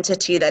the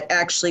entity that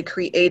actually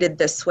created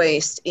this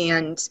waste.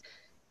 And,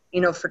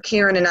 you know, for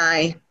Karen and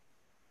I,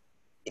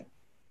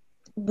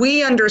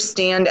 we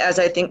understand, as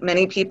I think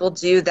many people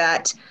do,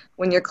 that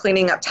when you're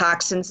cleaning up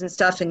toxins and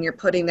stuff and you're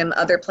putting them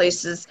other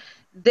places,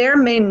 there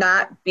may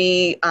not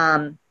be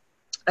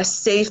a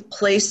safe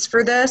place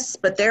for this,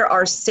 but there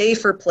are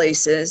safer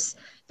places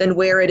than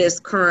where it is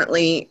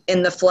currently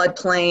in the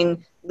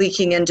floodplain,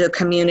 leaking into a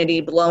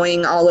community,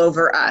 blowing all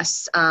over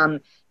us.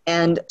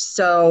 And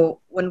so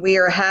when we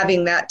are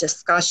having that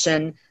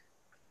discussion,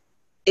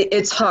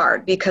 it's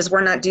hard because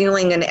we're not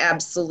dealing in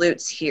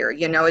absolutes here.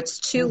 You know, it's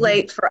too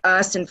late for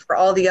us and for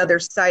all the other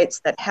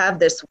sites that have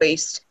this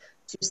waste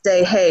to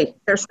say, hey,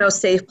 there's no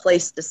safe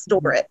place to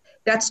store it.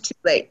 That's too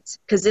late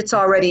because it's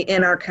already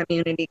in our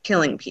community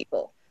killing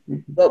people.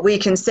 What we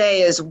can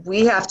say is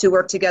we have to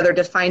work together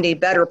to find a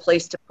better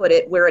place to put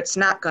it where it's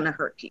not going to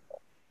hurt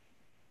people.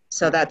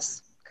 So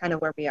that's kind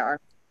of where we are.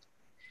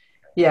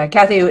 Yeah,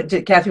 Kathy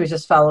was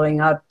just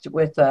following up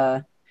with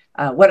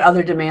what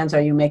other demands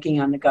are you making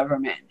on the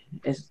government?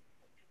 Is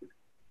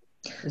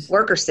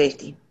worker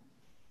safety.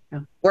 Yeah.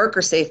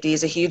 Worker safety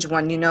is a huge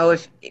one. You know,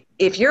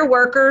 if your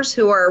workers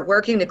who are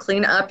working to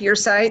clean up your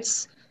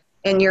sites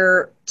and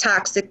your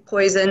toxic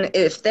poison,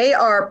 if they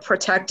are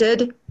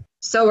protected,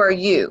 so are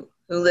you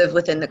who live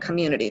within the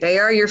community. They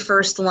are your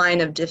first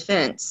line of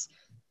defense.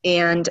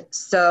 And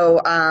so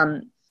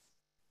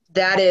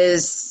that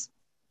is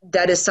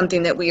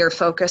something that we are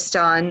focused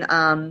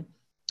on.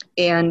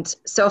 And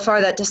so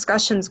far that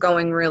discussion's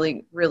going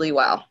really, really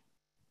well.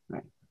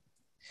 Right.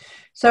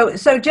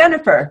 So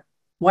Jennifer,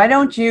 why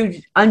don't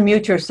you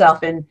unmute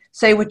yourself and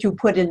say what you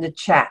put in the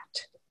chat?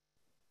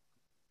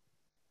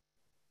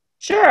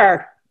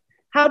 Sure.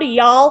 Howdy,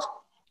 y'all.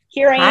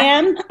 Here I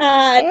am.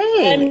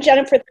 Hey. I'm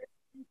Jennifer.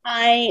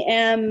 I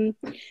am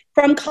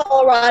from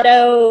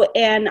Colorado,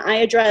 and I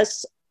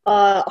address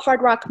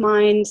hard rock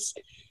mines,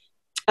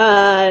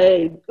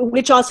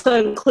 which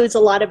also includes a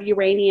lot of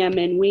uranium.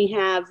 And we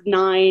have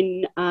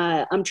 9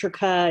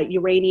 Umtrica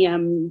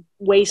uranium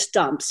waste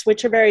dumps,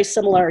 which are very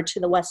similar to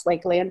the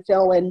Westlake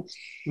landfill. And,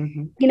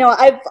 you know,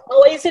 I've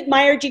always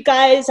admired you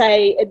guys.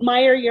 I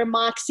admire your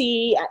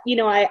moxie. You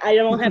know, I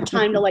don't have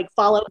time to like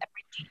follow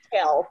every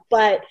detail,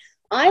 but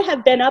I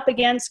have been up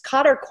against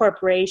Cotter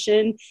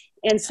Corporation,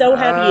 and so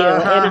have you.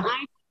 And I found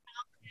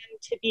them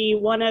to be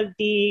one of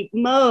the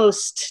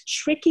most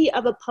tricky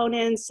of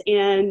opponents.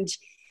 And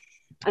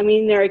I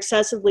mean, they're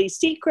excessively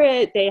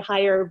secret. They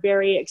hire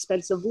very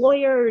expensive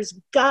lawyers.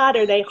 God,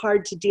 are they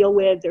hard to deal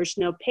with. There's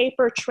no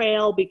paper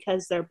trail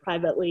because they're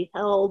privately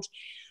held.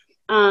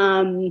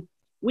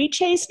 We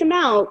chased them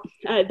out.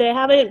 They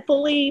haven't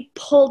fully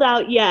pulled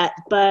out yet,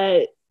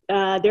 but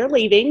they're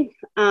leaving.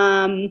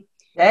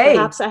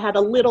 Perhaps I had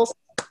a little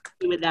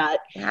with that,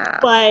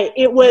 but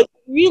it was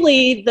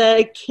really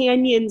the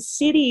Canyon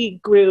City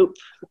group,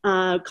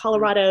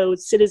 Colorado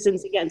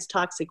Citizens Against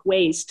Toxic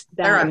Waste,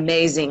 that they're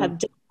amazing, have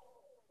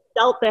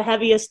dealt the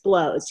heaviest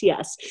blows.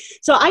 Yes.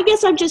 So I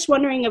guess I'm just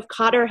wondering if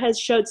Cotter has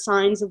showed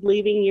signs of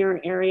leaving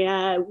your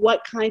area.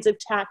 What kinds of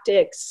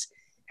tactics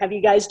have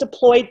you guys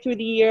deployed through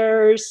the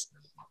years?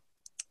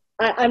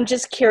 I'm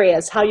just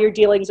curious how your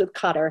dealings with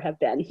Cotter have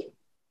been.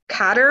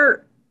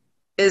 Cotter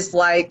is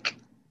like,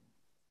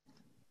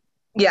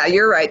 yeah,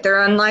 you're right.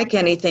 They're unlike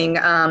anything.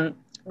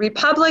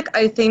 Republic,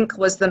 I think,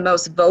 was the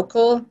most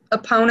vocal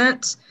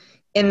opponent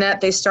in that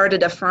they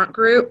started a front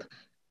group.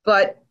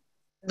 But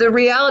the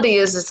reality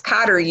is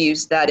Cotter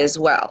used that as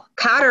well.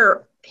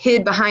 Cotter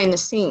hid behind the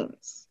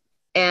scenes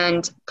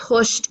and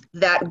pushed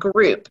that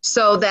group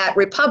so that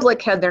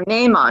Republic had their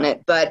name on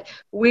it. But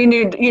we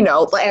knew, you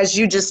know, as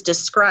you just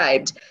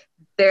described,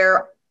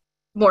 they're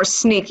more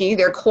sneaky,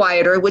 they're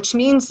quieter, which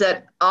means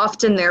that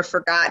often they're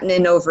forgotten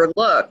and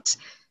overlooked.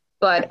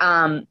 But,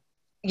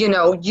 you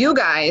know, you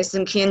guys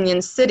in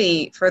Canyon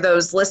City, for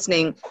those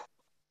listening,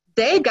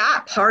 they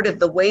got part of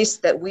the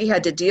waste that we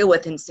had to deal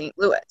with in St.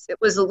 Louis. It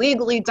was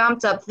illegally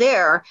dumped up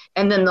there,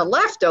 and then the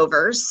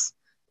leftovers,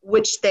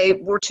 which they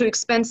were too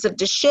expensive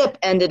to ship,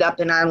 ended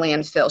up in our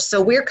landfill.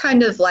 So we're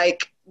kind of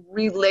like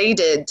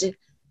related,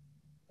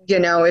 you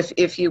know,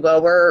 if you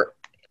will.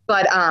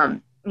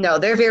 No,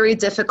 they're very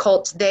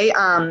difficult. They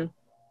are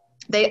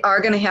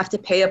going to have to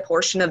pay a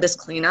portion of this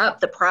cleanup.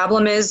 The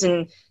problem is,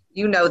 and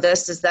you know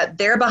this, is that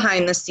they're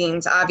behind the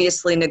scenes,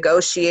 obviously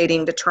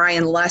negotiating to try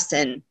and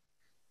lessen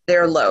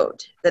their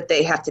load that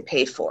they have to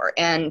pay for.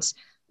 And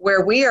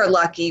where we are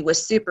lucky with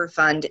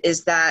Superfund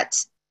is that,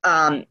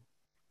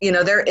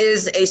 there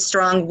is a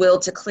strong will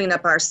to clean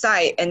up our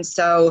site. And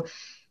so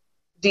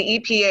the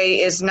EPA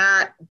is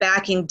not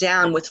backing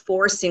down with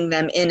forcing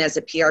them in as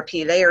a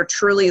PRP. They are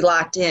truly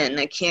locked in.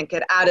 They can't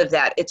get out of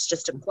that. It's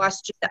just a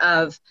question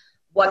of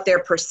what their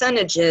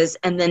percentage is,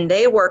 and then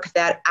they work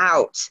that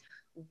out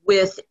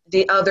with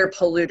the other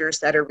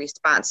polluters that are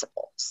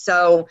responsible.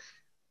 So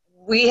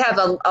we have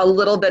a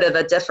little bit of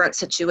a different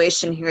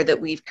situation here that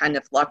we've kind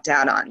of lucked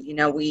out on.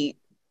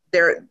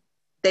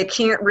 They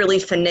can't really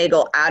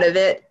finagle out of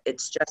it.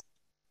 It's just,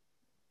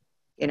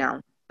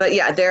 but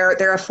yeah,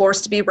 they're a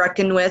force to be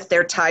reckoned with.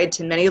 They're tied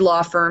to many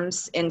law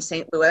firms in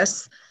St.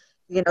 Louis.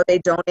 They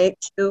donate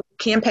to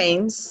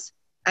campaigns.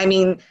 I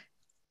mean,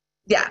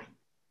 yeah.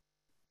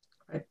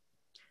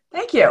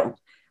 Thank you.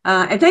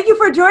 And thank you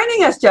for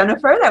joining us,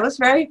 Jennifer. That was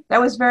very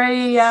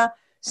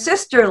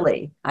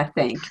sisterly, I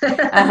think.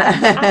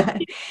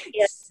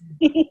 Yes.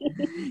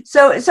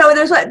 So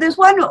there's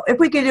one, if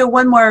we could do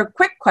one more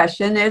quick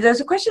question.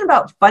 There's a question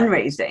about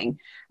fundraising.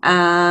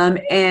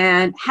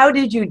 And how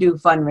did you do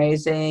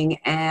fundraising?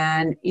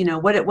 And,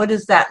 what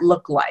does that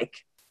look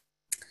like?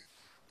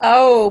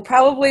 Oh,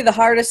 probably the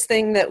hardest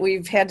thing that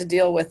we've had to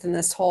deal with in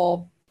this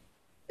whole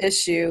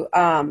issue.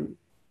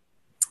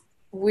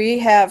 We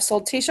have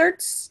sold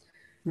t-shirts.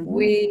 Mm-hmm.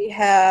 We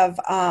have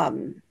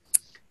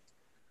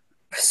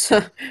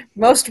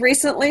most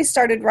recently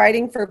started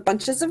writing for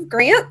bunches of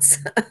grants.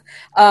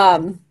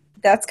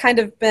 That's kind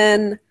of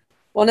been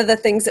one of the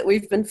things that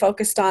we've been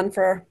focused on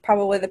for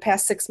probably the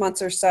past 6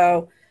 months or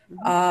so.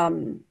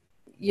 GoFundMe,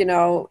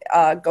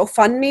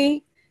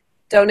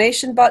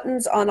 donation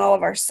buttons on all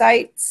of our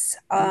sites.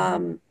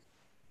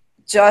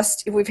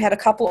 We've had a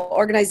couple of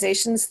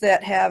organizations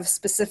that have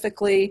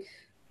specifically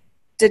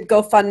did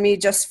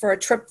GoFundMe just for a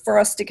trip for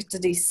us to get to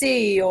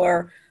DC,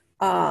 or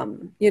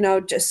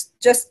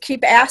just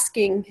keep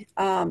asking.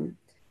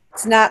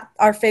 It's not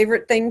our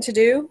favorite thing to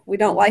do. We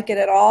don't like it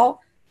at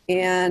all.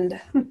 And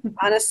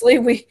honestly,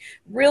 we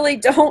really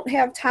don't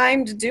have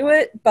time to do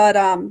it. But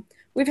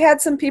we've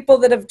had some people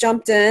that have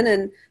jumped in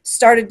and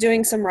started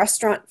doing some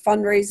restaurant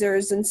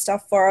fundraisers and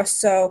stuff for us.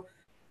 So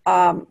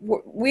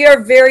we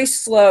are very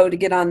slow to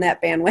get on that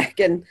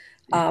bandwagon,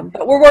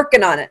 but we're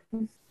working on it.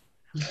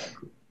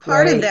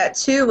 Part of that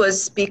too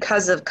was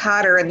because of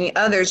Cotter and the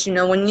others.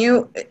 When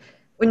you're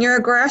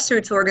a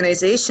grassroots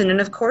organization, and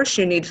of course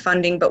you need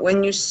funding, but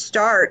when you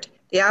start,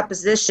 the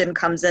opposition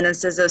comes in and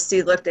says, "Oh,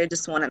 see, look, they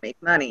just want to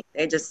make money."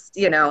 They just,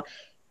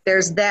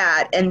 there's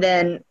that, and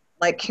then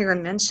like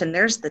Karen mentioned,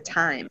 there's the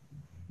time.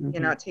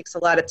 Mm-hmm. It takes a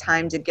lot of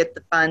time to get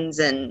the funds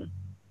and.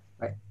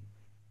 Right.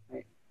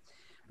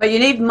 But you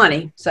need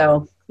money,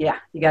 so yeah,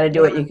 you got to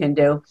do what you can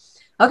do.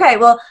 Okay,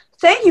 well.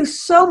 Thank you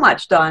so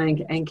much,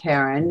 Dawn and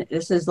Karen.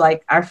 This is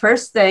like our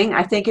first thing.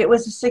 I think it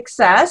was a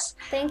success.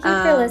 Thank you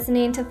for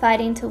listening to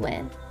Fighting to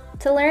Win.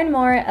 To learn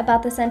more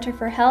about the Center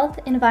for Health,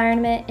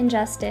 Environment, and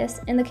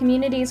Justice in the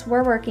communities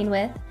we're working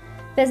with,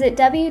 visit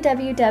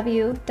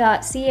www.chej.org.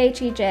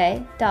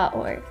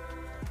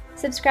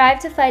 Subscribe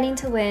to Fighting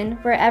to Win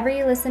wherever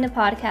you listen to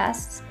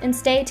podcasts, and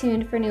stay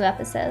tuned for new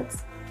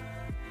episodes.